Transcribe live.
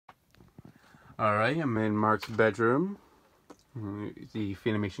Alright, I'm in Mark's bedroom. The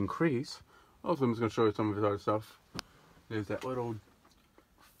Fanimation Crease. Also, I'm just going to show you some of his other stuff. There's that little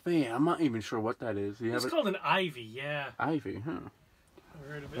fan. I'm not even sure what that is. It's called an Ivy, yeah. Ivy, huh? I've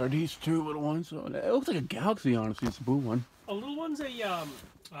heard of it. Are these two little ones? Oh, it looks like a Galaxy, honestly. It's a blue one. A little one's a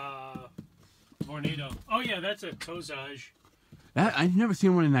Tornado. Oh yeah, that's a Tosage. I've never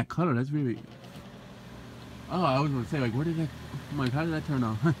seen one in that color. That's really... Oh, I was going to say, like, where did that... I'm like, how did that turn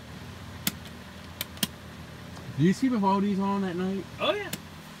on? Do you see with all these on that night? Oh yeah.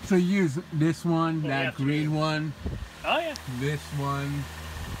 So you use this one, that green one. Oh yeah. This one.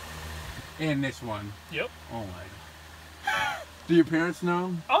 And this one. Yep. Oh my. Do your parents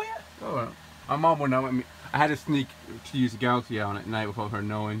know? Oh yeah. Oh well. My mom would know. I had to sneak to use the Galaxy on at night without her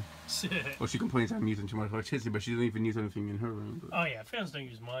knowing. Well, she complains I'm using too much electricity, but she doesn't even use anything in her room. But... Oh yeah, fans don't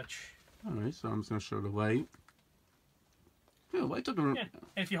use much. Alright, so I'm just going to show the light. Yeah, the light's up the room. Yeah,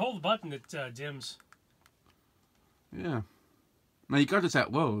 and if you hold the button, it dims. Yeah. Now, you got this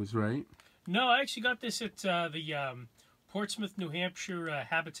at Lowe's, right? No, I actually got this at the Portsmouth, New Hampshire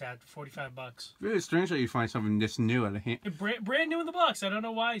Habitat for $45. Really strange that you find something this new at a brand new in the box. I don't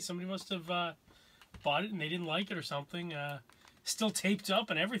know why. Somebody must have bought it and they didn't like it or something. Still taped up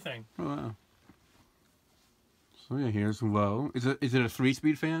and everything. Oh, wow. So, yeah, here's low. Is it a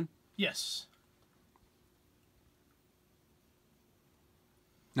 3-speed fan? Yes.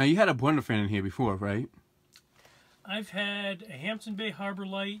 Now, you had a blender fan in here before, right? I've had a Hampton Bay Harbor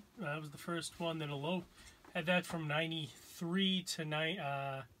Light. That was the first one. Then a low. Had that from 93 to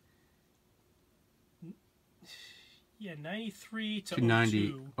 93 to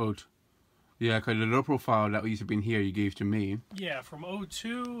 90. 02. Yeah, because the low profile that used to be in here you gave to me. Yeah, from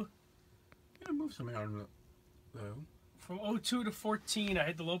 02. Yeah, move some air on low. From 02 to 14, I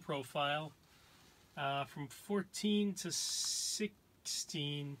had the low profile. From 14 to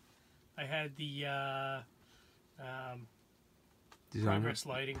 16, I had the progress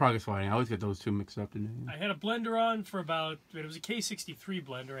lighting. Progress lighting. I always get those two mixed up in there. I had a blender on for about, it was a K63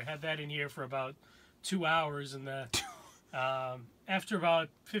 blender. I had that in here for about 2 hours, and after about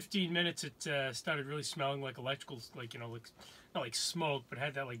 15 minutes, it started really smelling like electrical, like, you know, like, not like smoke, but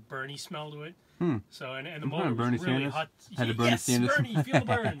had that like burny smell to it. So, and the motor was really hot. Had a Bernie Sanders. Bernie, feel the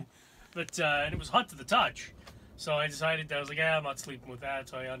burn. But, and it was hot to the touch. So I decided, I was like, I'm not sleeping with that.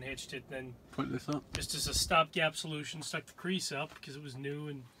 So I unhitched it, and then put this up just as a stopgap solution, stuck the Crease up because it was new,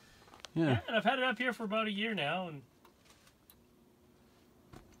 and yeah, and I've had it up here for about a year now, and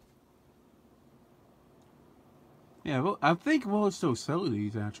yeah, well, I think we'll still sell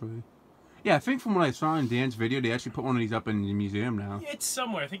these actually. Yeah, I think from what I saw in Dan's video, they actually put one of these up in the museum now. It's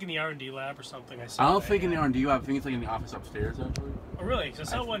somewhere. I think in the R&D lab or something. I don't think in the R&D lab. I think it's like in the office upstairs actually. Oh really?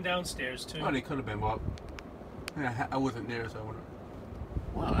 Because I saw one downstairs too. Oh, they could have been. Well, yeah, I wasn't there, so I wouldn't.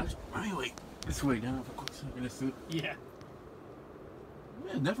 Wow, that's anyway. This way down for a quick second. This suit. Yeah.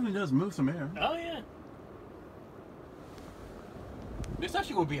 Yeah, it definitely does move some air. Oh yeah. This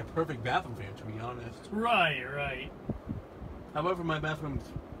actually would be a perfect bathroom fan, to be honest. Right, right. However, my bathroom,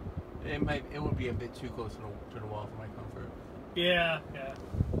 it would be a bit too close to the wall for my comfort. Yeah, yeah.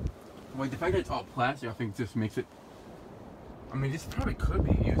 Like the fact that it's all plastic, I think just makes it. I mean, this probably could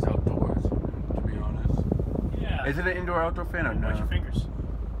be used outdoors, to be honest. Yeah. Is it an indoor-outdoor fan or no? Watch your fingers.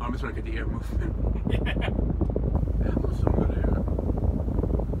 I'm just trying to get the air movement. Yeah. That was some good air.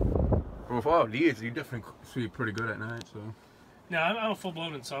 Well, with all of these, you definitely sleep pretty good at night, so. No, I'm a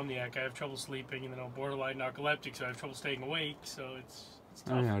full-blown insomniac. I have trouble sleeping, and then I'm borderline narcoleptic, so I have trouble staying awake, so it's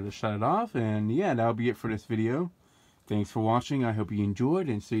tough. Oh, yeah, I'll just shut it off, and yeah, that'll be it for this video. Thanks for watching. I hope you enjoyed,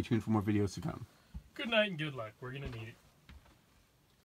 and stay tuned for more videos to come. Good night and good luck. We're going to need it.